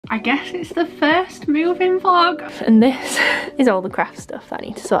I guess it's the first moving vlog. And this is all the craft stuff that I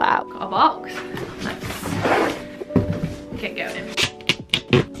need to sort out. Got a box. Let's get going.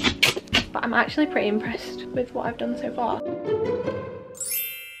 But I'm actually pretty impressed with what I've done so far.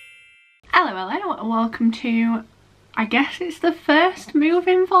 Hello, and welcome to, I guess it's the first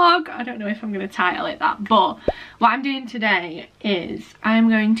moving vlog. I don't know if I'm going to title it that, but what I'm doing today is I'm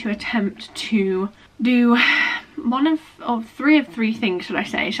going to attempt to do three things, should I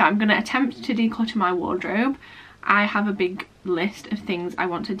say. So I'm going to attempt to declutter my wardrobe. I have a big list of things I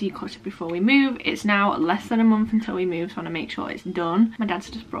want to declutter before we move. It's now less than a month until we move, so I want to make sure it's done. My dad's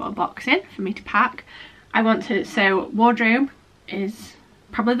just brought a box in for me to pack. So wardrobe is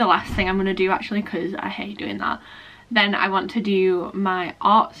probably the last thing I'm going to do, actually, because I hate doing that. Then I want to do my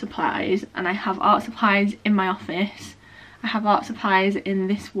art supplies, and I have art supplies in my office. I have art supplies in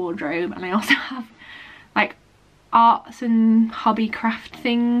this wardrobe, and I also have like arts and hobby craft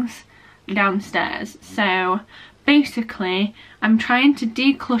things downstairs. So basically I'm trying to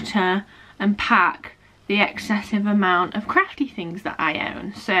declutter and pack the excessive amount of crafty things that I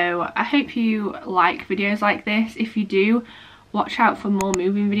own. So I hope you like videos like this. If you do, watch out for more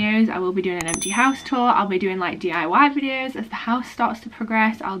moving videos. I will be doing an empty house tour. I'll be doing like DIY videos as the house starts to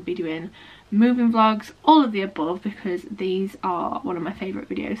progress. I'll be doing moving vlogs, all of the above, because these are one of my favourite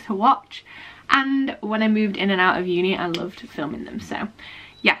videos to watch. And when I moved in and out of uni, I loved filming them. So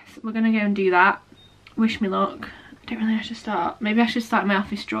yes, we're gonna go and do that. Wish me luck. I don't really know how to start. Maybe I should start in my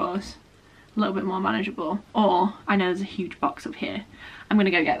office drawers. A little bit more manageable. Or, I know there's a huge box up here. I'm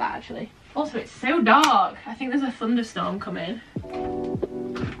gonna go get that actually. Also, it's so dark. I think there's a thunderstorm coming.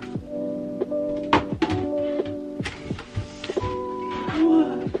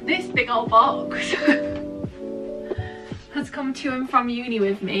 This big old box has come to and from uni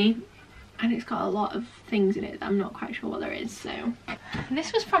with me, and it's got a lot of things in it that I'm not quite sure what there is. So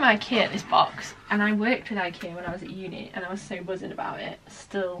this was from IKEA, this box, and I worked with IKEA when I was at uni, and I was so buzzing about it.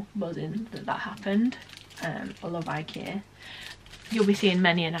 Still buzzing that happened. I love IKEA. You'll be seeing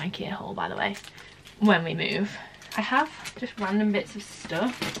many an IKEA haul, by the way, when we move. I have just random bits of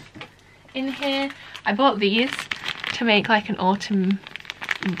stuff in here. I bought these to make like an autumn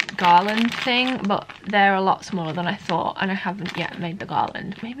garland thing, but they're a lot smaller than I thought, and I haven't yet made the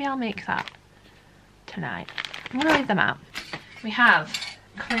garland. Maybe I'll make that tonight. I'm gonna leave them out. We have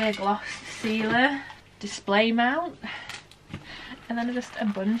clear gloss sealer, display mount, and then just a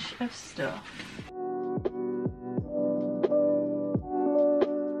bunch of stuff.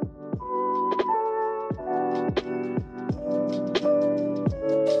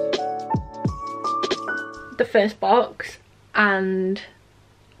 The first box, and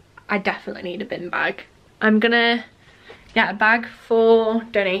I definitely need a bin bag. I'm gonna get a bag for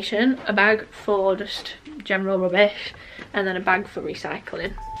donation, a bag for just general rubbish, and then a bag for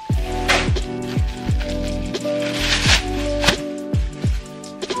recycling.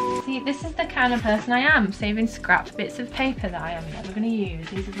 See, this is the kind of person I am, saving scrap bits of paper that I am never gonna use.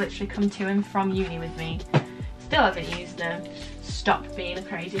 These have literally come to and from uni with me. Still haven't used them. Stop being a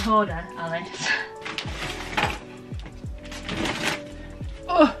crazy hoarder, Alice.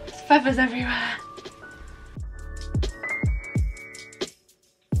 Oh, there's feathers everywhere.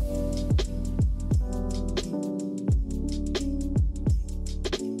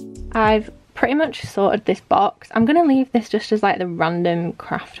 I've pretty much sorted this box. I'm gonna leave this just as like the random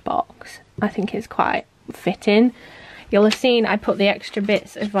craft box. I think it's quite fitting. You'll have seen I put the extra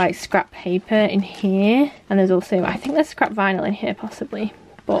bits of like scrap paper in here, and there's also, I think there's scrap vinyl in here possibly,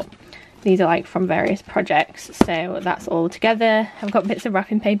 but these are like from various projects, so that's all together. I've got bits of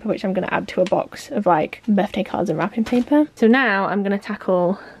wrapping paper which I'm going to add to a box of like birthday cards and wrapping paper. So now I'm going to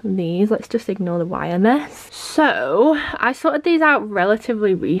tackle these. Let's just ignore the wire mess. So I sorted these out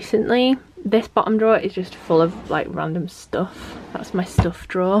relatively recently. This bottom drawer is just full of like random stuff. That's my stuff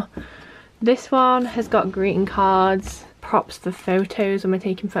drawer. This one has got greeting cards, props for photos when we're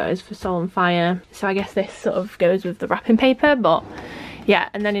taking photos for Soul and Fire. So I guess this sort of goes with the wrapping paper, but yeah.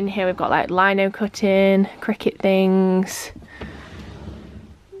 And then in here we've got like lino cutting, Cricut things,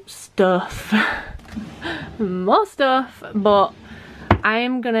 stuff, more stuff. But I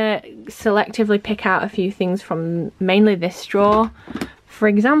am gonna selectively pick out a few things from mainly this drawer. For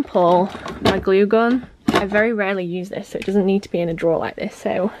example, my glue gun. I very rarely use this, so it doesn't need to be in a drawer like this.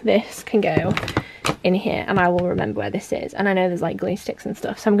 So this can go in here and I will remember where this is. And I know there's like glue sticks and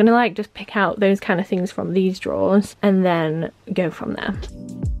stuff, so I'm gonna like just pick out those kind of things from these drawers and then go from there.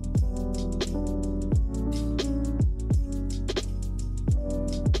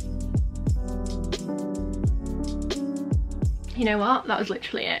 You know what? That was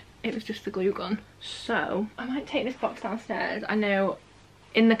literally it. It was just the glue gun. So I might take this box downstairs. I know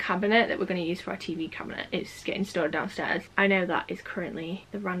in the cabinet that we're going to use for our TV cabinet. It's getting stored downstairs. I know that is currently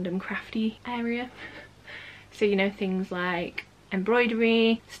the random crafty area. So you know, things like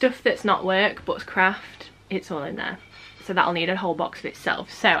embroidery, stuff that's not work but's craft, it's all in there. So that'll need a whole box of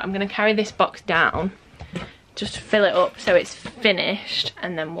itself. So I'm going to carry this box down, just fill it up so it's finished,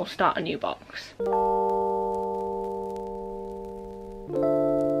 and then we'll start a new box.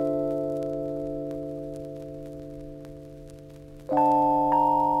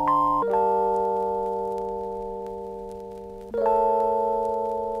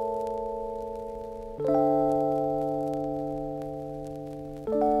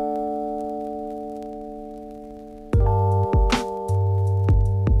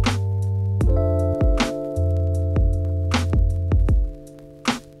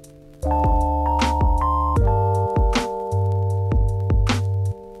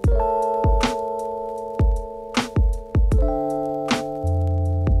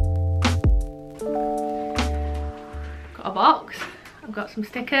 Box. I've got some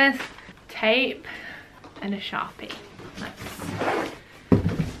stickers, tape and a Sharpie. Let's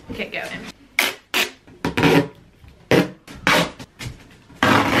get going.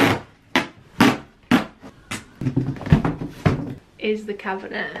 Is the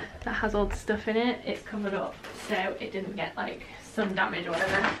cabinet that has all the stuff in it. It's covered up so it didn't get like sun damage or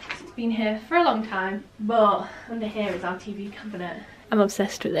whatever. It's been here for a long time, but under here is our TV cabinet. I'm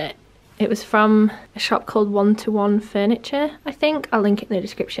obsessed with it. It was from a shop called 1-to-1 Furniture, I think. I'll link it in the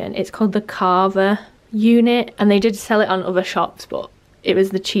description. It's called the Carver unit, and they did sell it on other shops, but it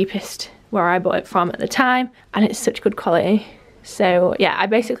was the cheapest where I bought it from at the time, and it's such good quality. So yeah, I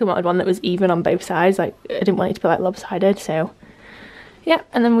basically wanted one that was even on both sides. Like, I didn't want it to be like lopsided, so yeah.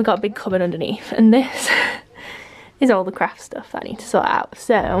 And then we got a big cupboard underneath, and this is all the craft stuff that I need to sort out.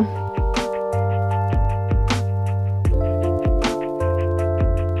 So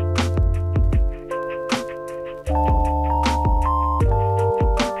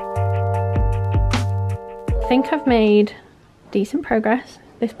I think I've made decent progress.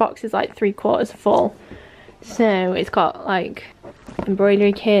 This box is like 3/4 full, so it's got like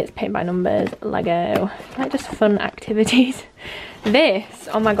embroidery kits, paint by numbers, Lego, like just fun activities. This,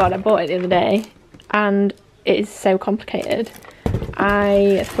 oh my god, I bought it the other day and it is so complicated.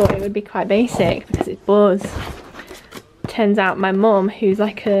 I thought it would be quite basic because it's Buzz. Turns out my mum, who's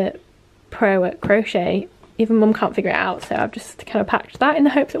like a pro at crochet, even mum can't figure it out, so I've just kind of packed that in the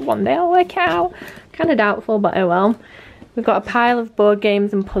hopes that one day I'll work it out. Kind of doubtful, but oh well. We've got a pile of board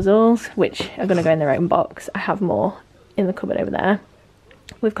games and puzzles, which are going to go in their own box. I have more in the cupboard over there.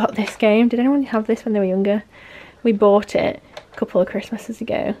 We've got this game. Did anyone have this when they were younger? We bought it a couple of Christmases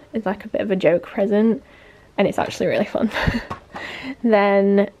ago. It's like a bit of a joke present, and it's actually really fun.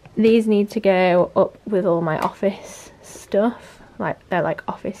 Then these need to go up with all my office stuff. Like, they're like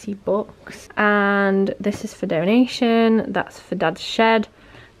officey books. And this is for donation. That's for Dad's shed.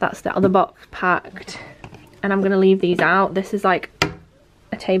 That's the other box packed. And I'm going to leave these out. This is like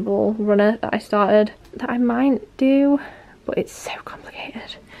a table runner that I started that I might do, but it's so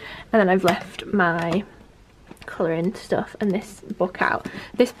complicated. And then I've left my colouring stuff and this book out.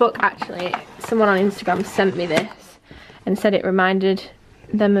 This book, actually, someone on Instagram sent me this and said it reminded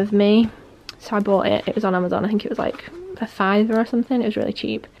them of me. So I bought it. It was on Amazon. I think it was like a £5 or something. It was really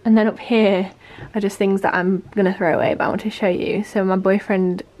cheap. And then up here are just things that I'm gonna throw away, but I want to show you. So my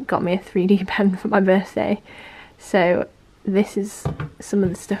boyfriend got me a 3D pen for my birthday. So this is some of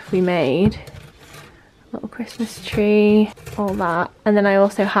the stuff we made. Little Christmas tree, all that. And then I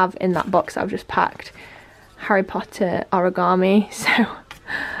also have in that box I've just packed Harry Potter origami. So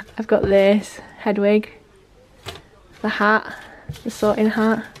I've got this head wig, the hat, the sorting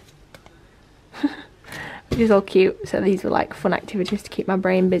hat, which is all cute. So these were like fun activities to keep my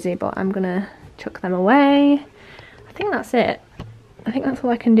brain busy, but I'm gonna chuck them away. I think that's it. I think that's all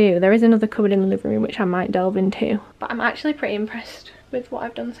I can do. There is another cupboard in the living room which I might delve into, but I'm actually pretty impressed with what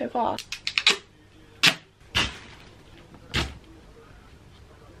I've done so far.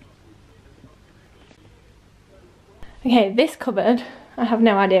 Okay, this cupboard, I have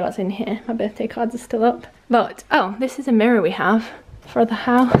no idea what's in here. My birthday cards are still up. But, oh, this is a mirror we have for the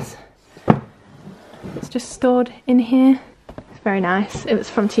house. It's just stored in here. It's very nice. It was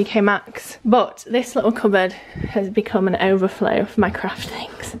from TK Maxx. But this little cupboard has become an overflow for my craft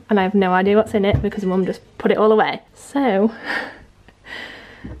things. And I have no idea what's in it because Mum just put it all away. So,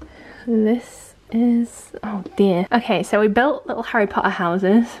 this is, oh dear. Okay, so we built little Harry Potter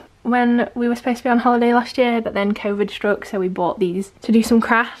houses when we were supposed to be on holiday last year, but then COVID struck, so we bought these to do some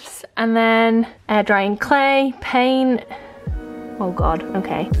crafts. And then air drying clay, paint. Oh god,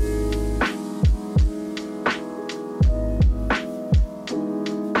 okay.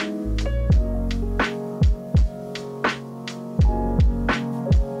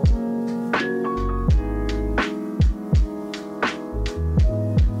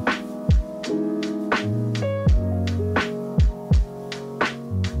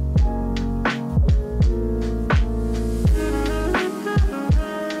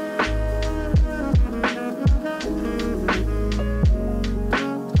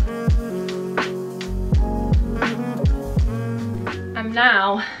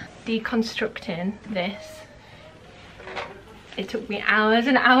 now deconstructing this. It took me hours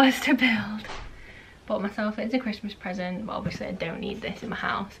and hours to build. Bought myself it as a Christmas present, but obviously I don't need this in my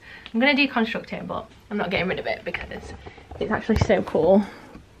house. I'm going to deconstruct it, but I'm not getting rid of it because it's actually so cool.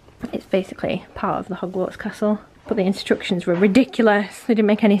 It's basically part of the Hogwarts castle, but the instructions were ridiculous. They didn't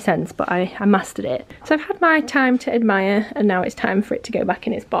make any sense, but I mastered it. So I've had my time to admire, and now it's time for it to go back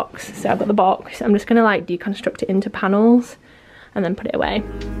in its box. So I've got the box. I'm just going to like deconstruct it into panels and then put it away.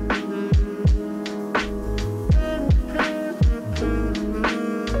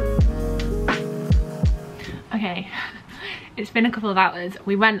 Okay, it's been a couple of hours.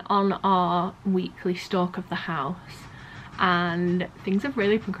 We went on our weekly stalk of the house and things have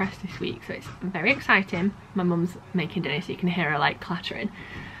really progressed this week, so it's very exciting. My mum's making dinner so you can hear her like clattering.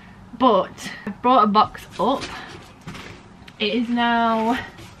 But I've brought a box up. It is now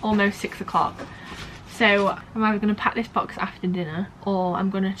almost 6 o'clock. So I'm either going to pack this box after dinner or I'm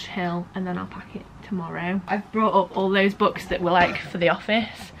going to chill and then I'll pack it tomorrow. I've brought up all those books that were like for the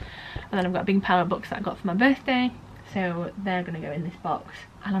office, and then I've got a big pile of books that I got for my birthday. So they're going to go in this box,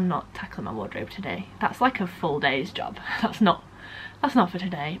 and I'm not tackling my wardrobe today. That's like a full day's job. That's not for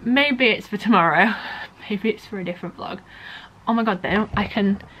today. Maybe it's for tomorrow. Maybe it's for a different vlog. Oh my god though, I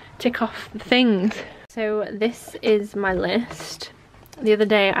can tick off the things. So this is my list. The other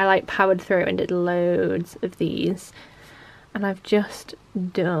day I like powered through and did loads of these, and I've just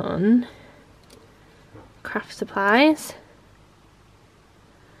done craft supplies.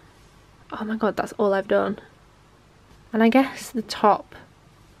 Oh my god, that's all I've done. And I guess the top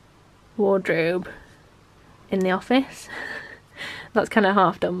wardrobe in the office. That's kind of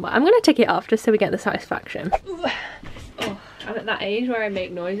half done, but I'm going to tick it off just so we get the satisfaction. Oh, I'm at that age where I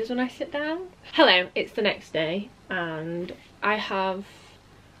make noises when I sit down. Hello, it's the next day and I have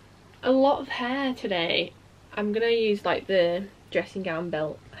a lot of hair today. I'm going to use like the dressing gown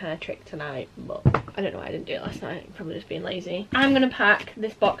belt hair trick tonight, but I don't know why I didn't do it last night. Probably just being lazy. I'm gonna pack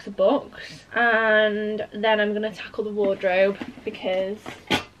this box of books and then I'm gonna tackle the wardrobe because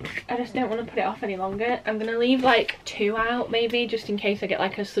I just don't want to put it off any longer. I'm gonna leave like 2 out maybe, just in case I get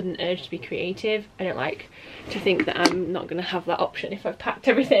like a sudden urge to be creative. I don't like to think that I'm not gonna have that option if I've packed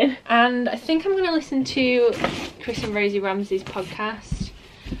everything. And I think I'm gonna listen to Chris and Rosie Ramsey's podcast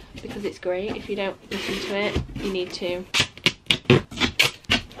because it's great. If you don't listen to it, you need to.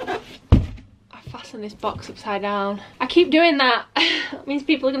 Fasten this box upside down. I keep doing that. That means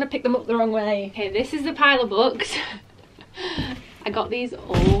people are going to pick them up the wrong way. Okay, this is the pile of books. I got these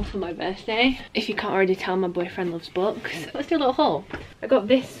all for my birthday. If you can't already tell, my boyfriend loves books. Let's do a little haul. I got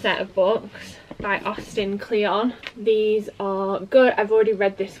this set of books by Austin Kleon. These are good. I've already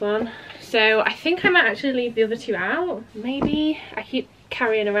read this one. So I think I might actually leave the other 2 out. Maybe. I keep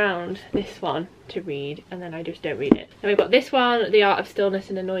carrying around this one to read and then I just don't read it. Then we've got this one, The Art of Stillness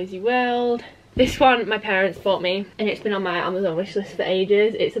in a Noisy World. This one my parents bought me and it's been on my Amazon wishlist for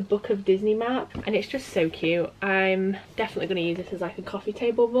ages. It's a book of Disney map and it's just so cute. I'm definitely going to use this as like a coffee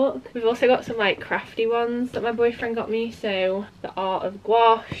table book. We've also got some like crafty ones that my boyfriend got me. So The Art of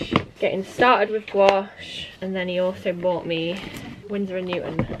Gouache, Getting Started with Gouache, and then he also bought me Winsor &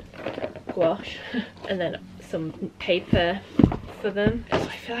 Newton gouache and then some paper for them. So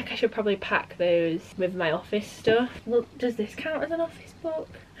I feel like I should probably pack those with my office stuff. Well, does this count as an office book?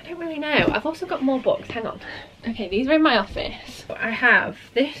 I don't really know. I've also got more books, hang on. Okay, these are in my office. I have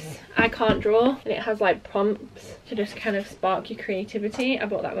this I Can't Draw, and it has like prompts to just kind of spark your creativity. I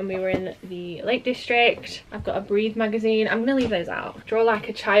bought that when we were in the Lake District. I've got a Breathe magazine. I'm gonna leave those out. Draw Like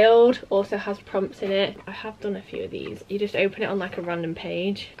a Child also has prompts in it. I have done a few of these. You just open it on like a random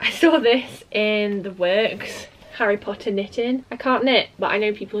page. I saw this in the works. Harry Potter knitting. I can't knit, but I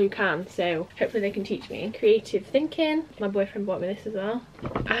know people who can, so hopefully they can teach me. Creative thinking. My boyfriend bought me this as well.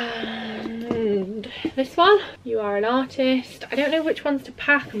 And this one, You Are an Artist. I don't know which ones to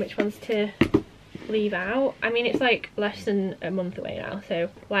pack and which ones to leave out. I mean, it's like less than a month away now, so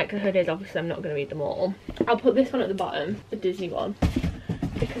likelihood is obviously I'm not going to read them all. I'll put this one at the bottom, the Disney one,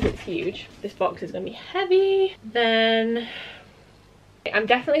 because it's huge. This box is going to be heavy. Then I'm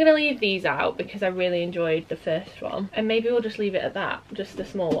definitely going to leave these out because I really enjoyed the first one, and maybe we'll just leave it at that, just the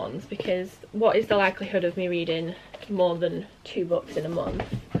small ones, because what is the likelihood of me reading more than 2 books in a month?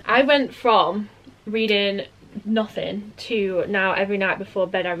 I went from reading nothing to now every night before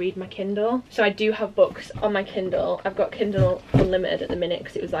bed I read my Kindle. So I do have books on my Kindle. I've got Kindle Unlimited at the minute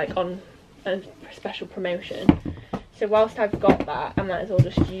because it was like on a special promotion. So whilst I've got that, I might as well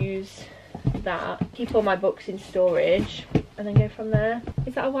just use that, keep all my books in storage, and then go from there.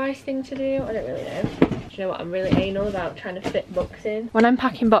 Is that a wise thing to do? I don't really know. Do you know what, I'm really anal about trying to fit books in. When I'm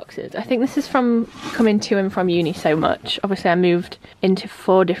packing boxes, I think this is from coming to and from uni so much. Obviously I moved into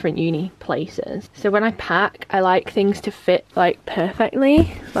 4 different uni places. So when I pack, I like things to fit like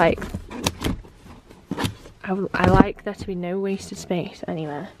perfectly. Like, I like there to be no wasted space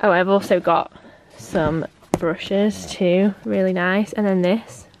anywhere. Oh, I've also got some brushes too, really nice. And then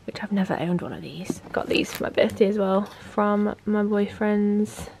this, which I've never owned one of these. Got these for my birthday as well from my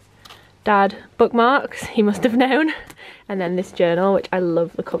boyfriend's dad. Bookmarks, he must have known. And then this journal, which I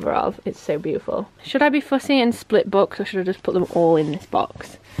love the cover of. It's so beautiful. Should I be fussy and split books, or should I just put them all in this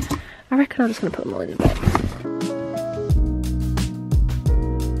box? I reckon I'm just gonna put them all in the box.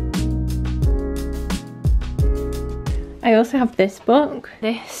 I also have this book.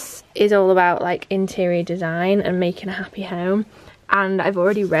 This is all about like interior design and making a happy home. And I've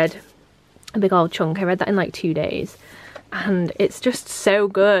already read a big old chunk. I read that in like 2 days. And it's just so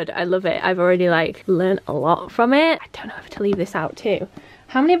good. I love it. I've already like learned a lot from it. I don't know if to leave this out too.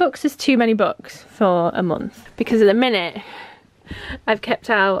 How many books is too many books for a month? Because at the minute I've kept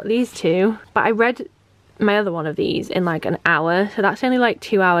out these 2, but I read my other one of these in like an hour, so that's only like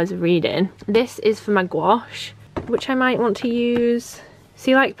 2 hours of reading. This is for my gouache, which I might want to use.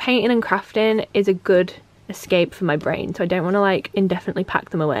 See, like painting and crafting is a good escape for my brain, so I don't want to like indefinitely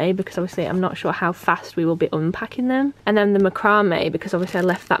pack them away, because obviously I'm not sure how fast we will be unpacking them. And then the macrame, because obviously I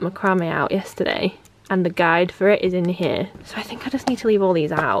left that macrame out yesterday and the guide for it is in here, so I think I just need to leave all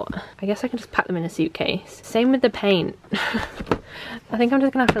these out. I guess I can just pack them in a suitcase. Same with the paint. I think I'm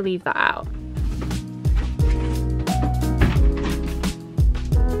just gonna have to leave that out.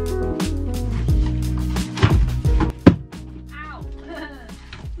 Ow!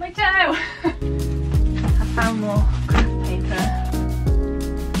 My toe! Found more craft paper.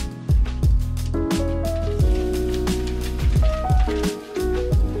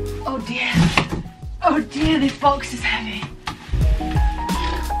 Oh dear. Oh dear, this box is heavy.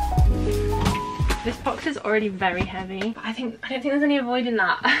 This box is already very heavy, but I don't think there's any avoiding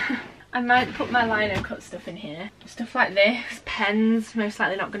that. I might put my lino cut stuff in here. Stuff like this, pens, most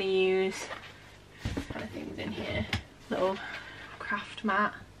likely not going to use. Kind of things in here. Little craft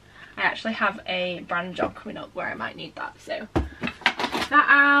mat. I actually have a brand job coming up where I might need that, so that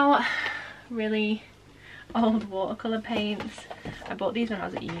out. Really old watercolour paints. I bought these when I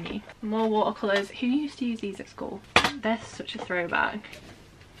was at uni. More watercolours. Who used to use these at school? They're such a throwback.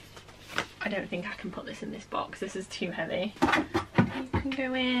 I don't think I can put this in this box. This is too heavy. You can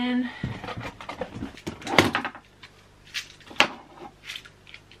go in.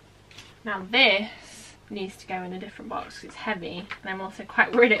 Now this needs to go in a different box because it's heavy, and I'm also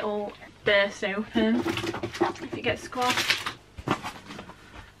quite worried it'll burst open if it gets squashed. This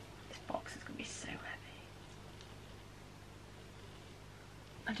box is going to be so heavy.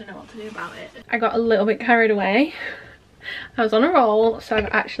 I don't know what to do about it. I got a little bit carried away. I was on a roll, so I've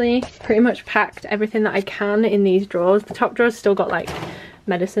actually pretty much packed everything that I can in these drawers. The top drawer's still got like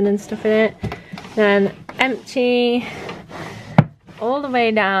medicine and stuff in it. Then empty all the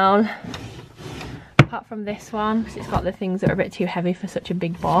way down. Apart from this one, because it's got the things that are a bit too heavy for such a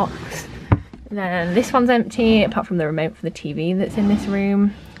big box. And then this one's empty, apart from the remote for the TV that's in this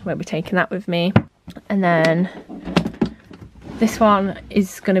room. Won't be taking that with me. And then this one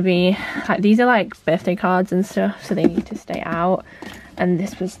is going to be, like, these are like birthday cards and stuff, so they need to stay out. And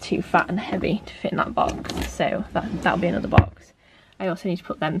this was too fat and heavy to fit in that box, so that'll be another box. I also need to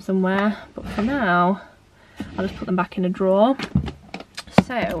put them somewhere, but for now, I'll just put them back in a drawer.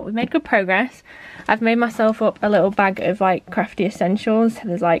 So we've made good progress. I've made myself up a little bag of like crafty essentials. So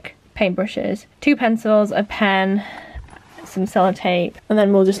there's like paintbrushes, 2 pencils, a pen, some sellotape, and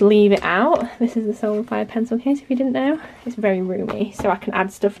then we'll just leave it out. This is the Soul and Fire pencil case, if you didn't know. It's very roomy, so I can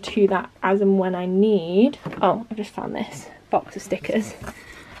add stuff to that as and when I need. Oh, I've just found this box of stickers.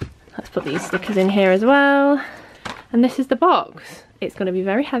 Let's put these stickers in here as well. And this is the box. It's going to be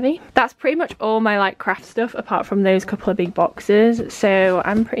very heavy. That's pretty much all my like craft stuff apart from those couple of big boxes, so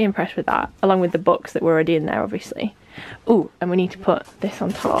I'm pretty impressed with that, along with the books that were already in there obviously. Oh, and we need to put this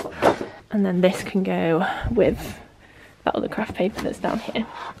on top, and then this can go with that other craft paper that's down here.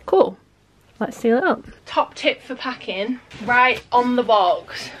 Cool. Let's seal it up. Top tip for packing, write on the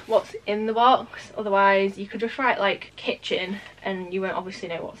box what's in the box. Otherwise you could just write like kitchen and you won't obviously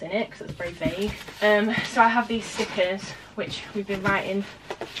know what's in it because it's very vague. So I have these stickers which we've been writing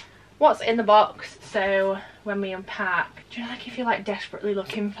what's in the box, so when we unpack, do you know, like if you're like desperately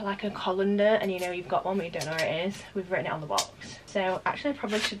looking for like a colander and you know you've got one but you don't know where it is, we've written it on the box. So actually I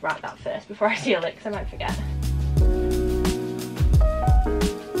probably should write that first before I seal it because I might forget.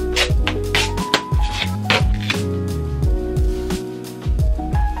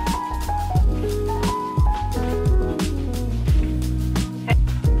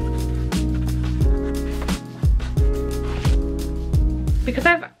 because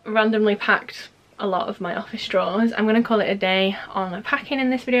I've randomly packed a lot of my office drawers, I'm going to call it a day on packing in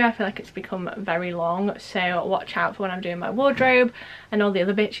this video. I feel like it's become very long, so watch out for when I'm doing my wardrobe and all the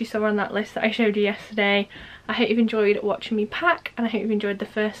other bits you saw on that list that I showed you yesterday. I hope you've enjoyed watching me pack, and I hope you've enjoyed the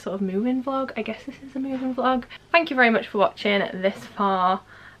first sort of moving vlog. I guess this is a moving vlog. Thank you very much for watching this far,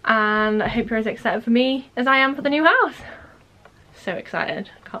 and I hope you're as excited for me as I am for the new house. So excited,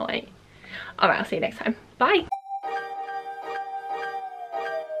 can't wait. Alright, I'll see you next time. Bye!